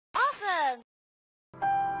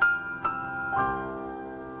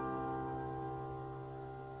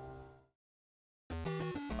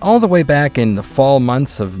All the way back in the fall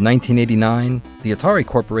months of 1989, the Atari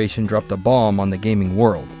Corporation dropped a bomb on the gaming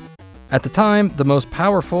world. At the time, the most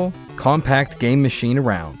powerful, compact game machine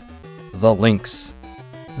around, the Lynx.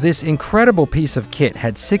 This incredible piece of kit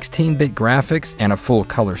had 16-bit graphics and a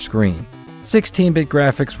full-color screen. 16-bit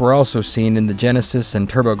graphics were also seen in the Genesis and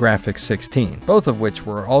TurboGrafx 16, both of which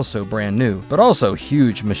were also brand new, but also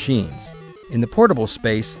huge machines. In the portable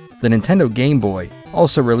space, the Nintendo Game Boy,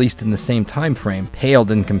 also released in the same time frame,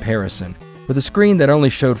 paled in comparison, with a screen that only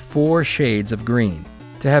showed 4 shades of green.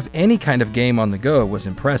 To have any kind of game on the go was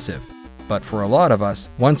impressive, but for a lot of us,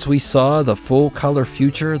 once we saw the full-color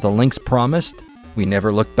future the Lynx promised, we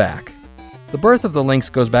never looked back. The birth of the Lynx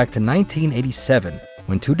goes back to 1987,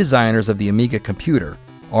 when 2 designers of the Amiga computer,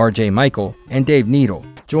 R.J. Michael and Dave Needle,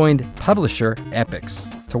 joined publisher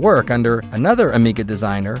Epyx to work under another Amiga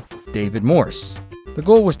designer, David Morse. The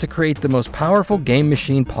goal was to create the most powerful game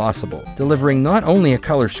machine possible, delivering not only a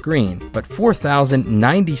color screen, but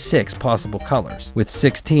 4,096 possible colors, with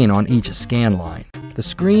 16 on each scan line. The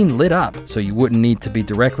screen lit up, so you wouldn't need to be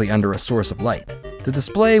directly under a source of light. The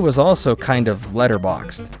display was also kind of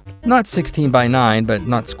letterboxed. Not 16 by 9, but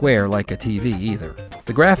not square like a TV either.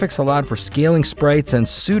 The graphics allowed for scaling sprites and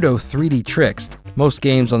pseudo 3D tricks most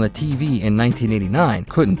games on the TV in 1989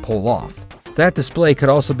 couldn't pull off. That display could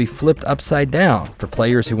also be flipped upside down for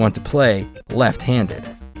players who want to play left-handed.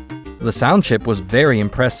 The sound chip was very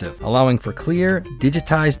impressive, allowing for clear,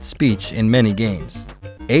 digitized speech in many games.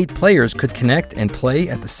 8 players could connect and play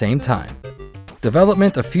at the same time.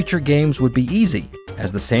 Development of future games would be easy,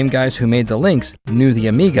 as the same guys who made the Lynx knew the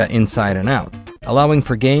Amiga inside and out, allowing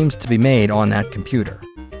for games to be made on that computer.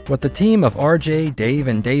 What the team of RJ, Dave,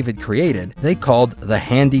 and David created, they called the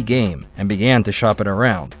Handy Game, and began to shop it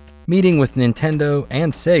around, meeting with Nintendo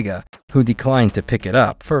and Sega, who declined to pick it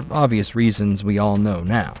up for obvious reasons we all know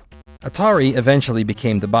now. Atari eventually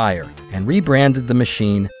became the buyer, and rebranded the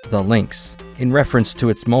machine the Lynx, in reference to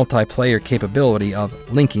its multiplayer capability of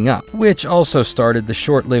linking up, which also started the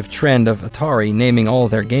short-lived trend of Atari naming all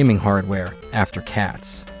their gaming hardware after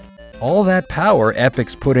cats. All that power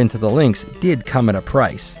Epyx put into the Lynx did come at a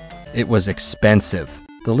price. It was expensive.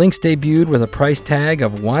 The Lynx debuted with a price tag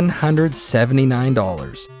of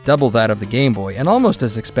 $179, double that of the Game Boy, and almost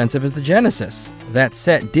as expensive as the Genesis. That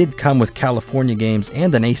set did come with California games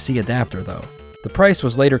and an AC adapter though. The price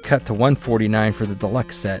was later cut to $149 for the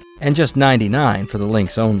deluxe set, and just $99 for the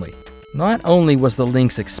Lynx only. Not only was the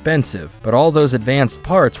Lynx expensive, but all those advanced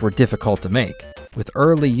parts were difficult to make, with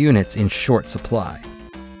early units in short supply.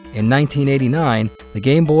 In 1989, the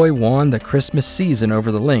Game Boy won the Christmas season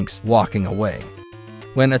over the Lynx, walking away.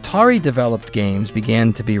 When Atari-developed games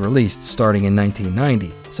began to be released starting in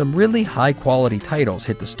 1990, some really high-quality titles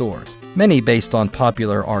hit the stores, many based on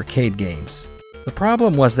popular arcade games. The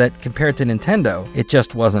problem was that compared to Nintendo, it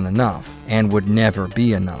just wasn't enough, and would never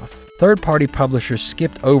be enough. Third-party publishers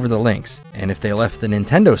skipped over the Lynx, and if they left the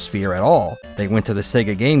Nintendo sphere at all, they went to the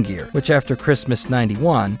Sega Game Gear, which after Christmas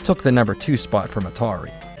 '91 took the #2 spot from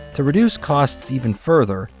Atari. To reduce costs even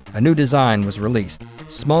further, a new design was released,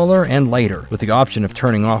 smaller and lighter, with the option of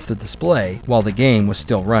turning off the display while the game was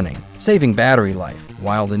still running, saving battery life,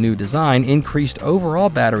 while the new design increased overall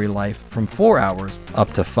battery life from 4 hours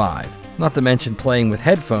up to 5. Not to mention playing with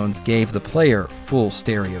headphones gave the player full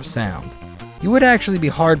stereo sound. You would actually be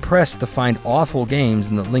hard-pressed to find awful games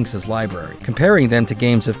in the Lynx's library. Comparing them to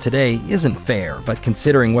games of today isn't fair, but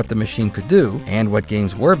considering what the machine could do, and what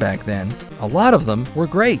games were back then, a lot of them were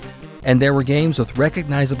great. And there were games with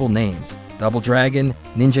recognizable names. Double Dragon,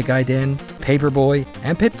 Ninja Gaiden, Paperboy,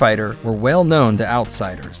 and Pit Fighter were well known to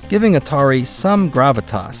outsiders, giving Atari some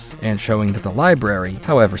gravitas, and showing that the library,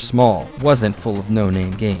 however small, wasn't full of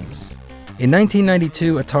no-name games. In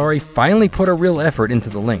 1992, Atari finally put a real effort into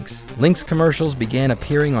the Lynx. Lynx commercials began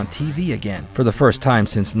appearing on TV again, for the first time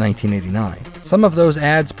since 1989. Some of those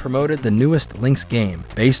ads promoted the newest Lynx game,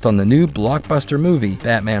 based on the new blockbuster movie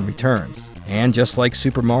Batman Returns. And just like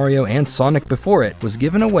Super Mario and Sonic before it, was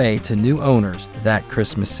given away to new owners that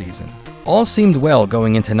Christmas season. All seemed well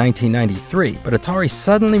going into 1993, but Atari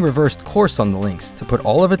suddenly reversed course on the Lynx to put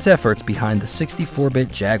all of its efforts behind the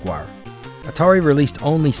 64-bit Jaguar. Atari released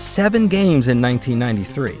only 7 games in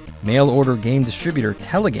 1993. Mail-order game distributor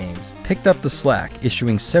Telegames picked up the slack,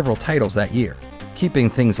 issuing several titles that year, keeping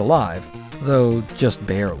things alive, though just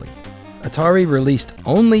barely. Atari released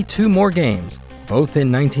only 2 more games, both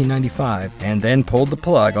in 1995, and then pulled the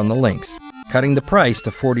plug on the Lynx, cutting the price to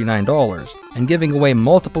 $49 and giving away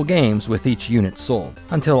multiple games with each unit sold,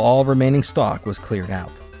 until all remaining stock was cleared out.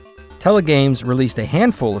 Telegames released a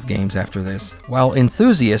handful of games after this, while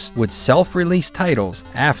enthusiasts would self-release titles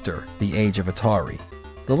after the age of Atari.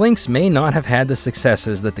 The Lynx may not have had the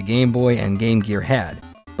successes that the Game Boy and Game Gear had,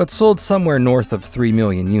 but sold somewhere north of 3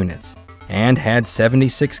 million units, and had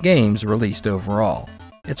 76 games released overall.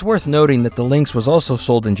 It's worth noting that the Lynx was also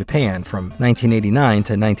sold in Japan from 1989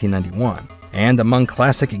 to 1991, and among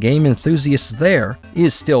classic game enthusiasts there,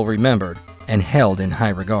 is still remembered and held in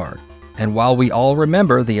high regard. And while we all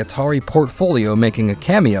remember the Atari portfolio making a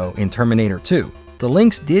cameo in Terminator 2, the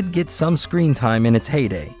Lynx did get some screen time in its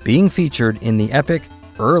heyday, being featured in the epic,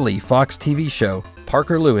 early Fox TV show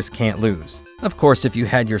Parker Lewis Can't Lose. Of course, if you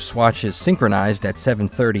had your swatches synchronized at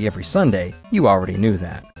 7:30 every Sunday, you already knew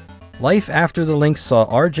that. Life after the Lynx saw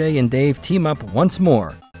RJ and Dave team up once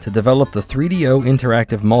more to develop the 3DO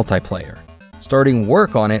interactive multiplayer, starting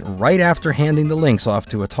work on it right after handing the Lynx off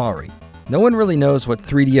to Atari. No one really knows what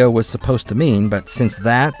 3DO was supposed to mean, but since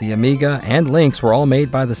that, the Amiga, and Lynx were all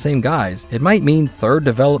made by the same guys, it might mean third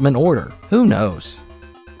development order. Who knows?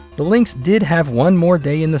 The Lynx did have one more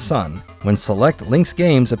day in the sun, when select Lynx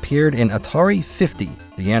games appeared in Atari 50,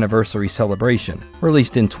 the anniversary celebration,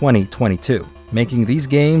 released in 2022, making these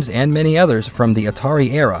games and many others from the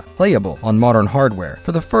Atari era playable on modern hardware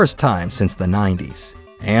for the first time since the 90s.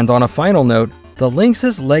 And on a final note, the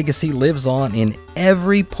Lynx's legacy lives on in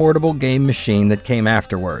every portable game machine that came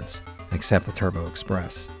afterwards, except the Turbo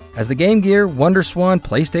Express. As the Game Gear, WonderSwan,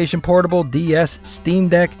 PlayStation Portable, DS, Steam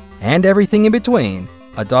Deck, and everything in between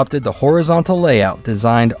adopted the horizontal layout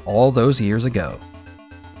designed all those years ago.